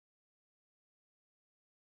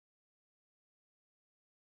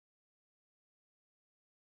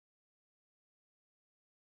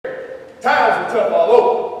Times were tough all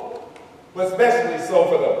over, but especially so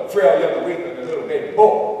for the frail young weakling and the little baby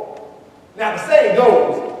boy. Now the saying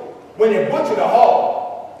goes, when you butchered a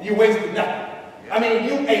hog, you wasted nothing. I mean,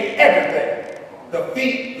 you ate everything. The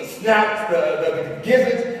feet, the snouts, the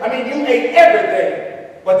gizzards. I mean, you ate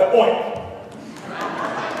everything but the ointment.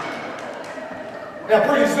 Now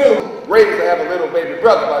pretty soon, Ray was to have a little baby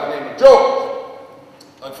brother by the name of George.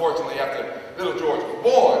 Unfortunately, after little George was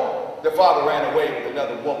born, the father ran away with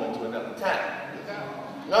another woman to another town.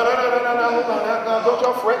 No,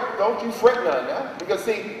 don't you fret none now. Because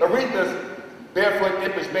see, Aretha's barefoot,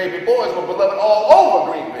 impish baby boys were beloved all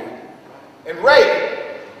over Greenville. And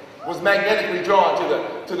Ray was magnetically drawn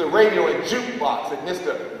to the radio and jukebox at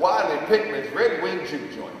Mr. Wylie Pickman's Red Wing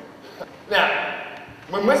Juke Joint. Now,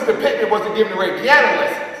 when Mr. Pickman wasn't giving Ray piano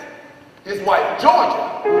lessons, his wife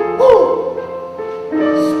Georgia,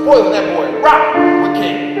 spoiling that boy rock with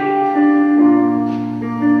King.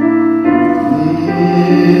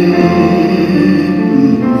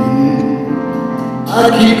 I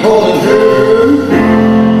keep calling her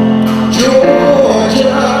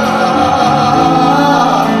Georgia,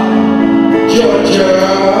 Georgia,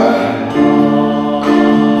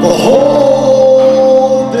 the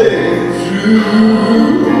whole day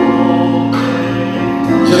through.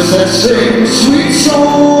 Just that same sweet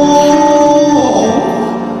song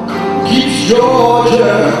keeps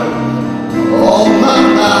Georgia on my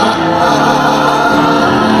mind.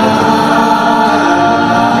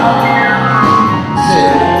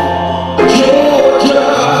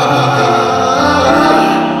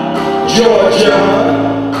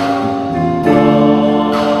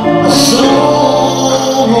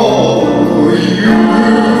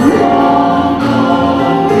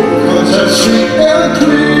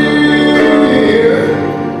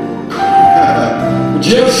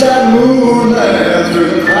 Just that moonlight through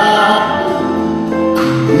the cloud.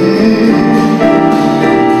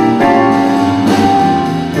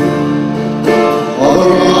 All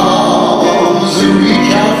the arms that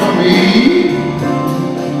reach out for me,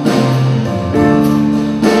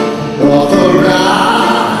 authorize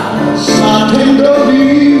my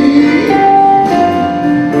tenderly,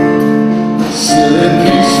 still in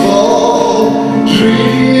peaceful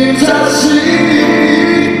dreams.